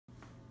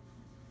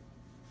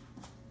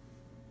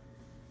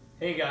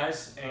Hey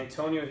guys,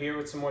 Antonio here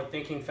with some more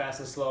Thinking Fast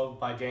and Slow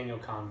by Daniel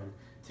Kahneman.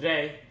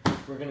 Today,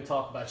 we're going to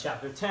talk about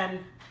Chapter 10,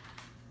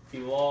 the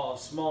law of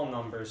small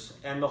numbers.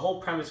 And the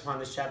whole premise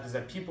behind this chapter is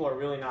that people are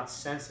really not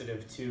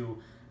sensitive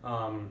to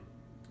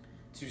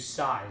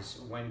size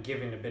when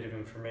given a bit of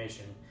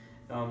information.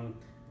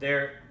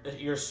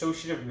 Your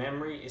associative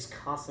memory is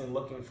constantly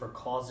looking for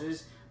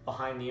causes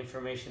behind the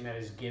information that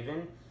is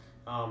given.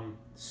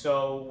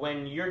 So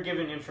when you're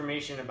given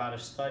information about a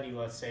study,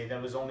 let's say,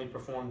 that was only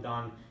performed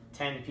on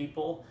 10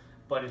 people,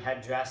 but it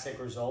had drastic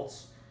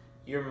results,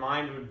 your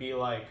mind would be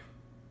like,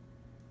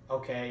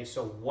 okay,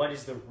 so what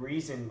is the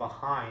reason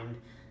behind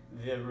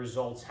the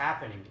results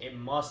happening? It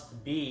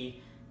must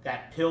be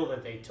that pill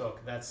that they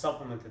took, that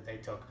supplement that they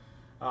took,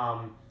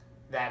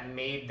 that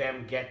made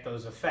them get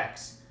those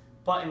effects.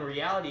 But in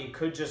reality, it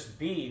could just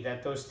be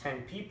that those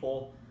 10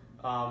 people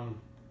are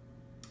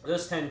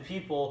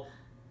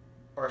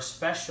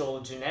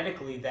special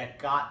genetically that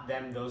got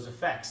them those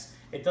effects.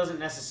 It doesn't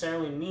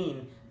necessarily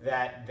mean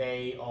that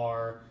they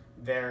are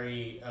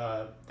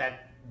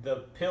that the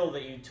pill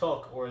that you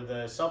took or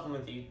the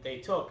supplement that they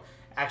took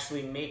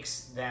actually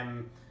makes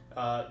them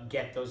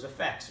get those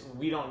effects.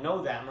 We don't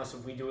know that unless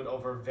if we do it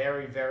over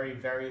very, very,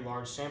 very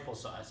large sample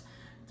size,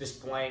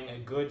 displaying a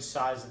good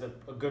size of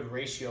a good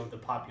ratio of the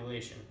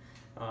population.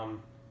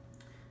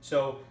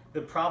 So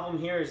the problem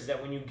here is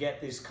that when you get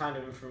this kind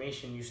of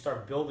information, you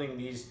start building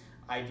these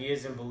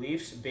ideas and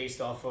beliefs based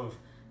off of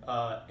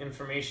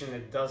information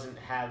that doesn't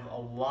have a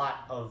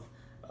lot of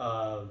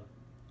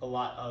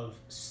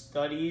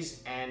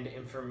studies and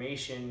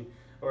information,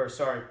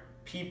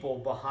 people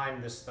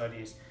behind the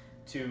studies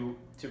to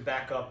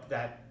back up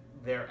that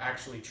they're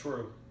actually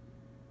true.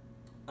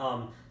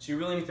 So you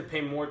really need to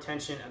pay more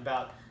attention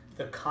about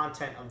the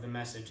content of the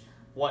message,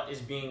 what is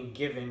being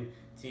given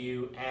to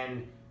you,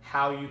 and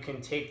how you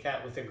can take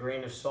that with a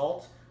grain of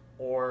salt,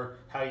 or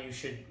how you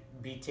should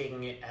be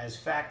taking it as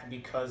fact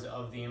because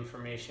of the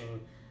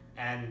information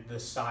and the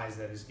size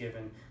that is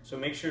given. So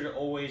make sure to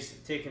always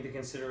take into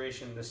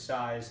consideration the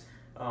size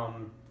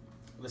of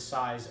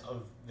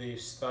the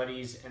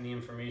studies and the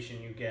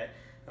information you get.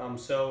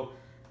 So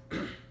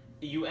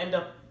you end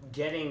up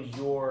getting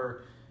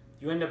your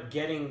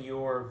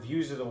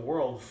views of the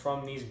world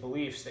from these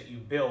beliefs that you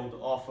build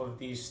off of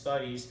these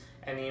studies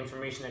and the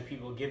information that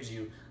people gives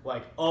you.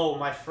 Like, oh,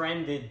 my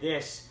friend did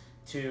this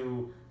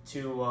to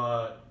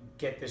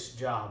get this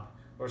job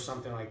or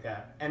something like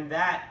that, and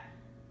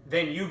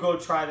then you go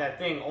try that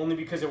thing only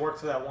because it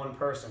worked for that one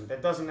person.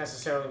 That doesn't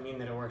necessarily mean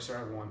that it works for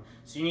everyone.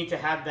 So you need to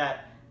have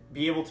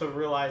be able to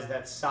realize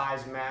that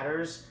size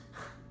matters.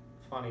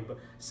 Funny, but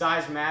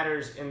size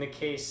matters in the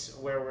case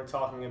where we're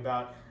talking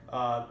about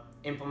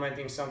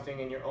implementing something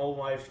in your own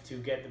life to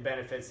get the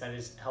benefits that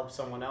is help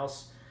someone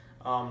else.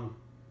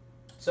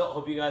 So I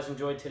hope you guys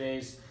enjoyed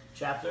today's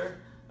chapter.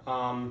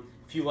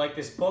 If you like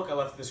this book, I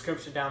left the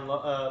description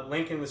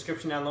link in the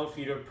description down below for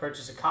you to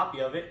purchase a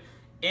copy of it.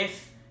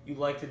 If you'd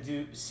like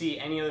to see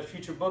any other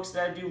future books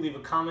that I do, leave a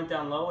comment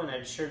down below and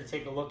I'd be sure to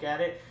take a look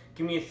at it.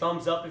 Give me a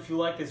thumbs up if you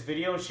like this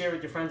video and share it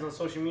with your friends on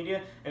social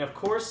media. And of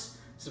course,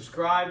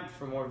 subscribe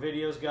for more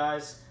videos,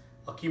 guys.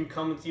 I'll keep them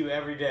coming to you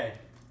every day.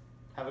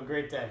 Have a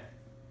great day.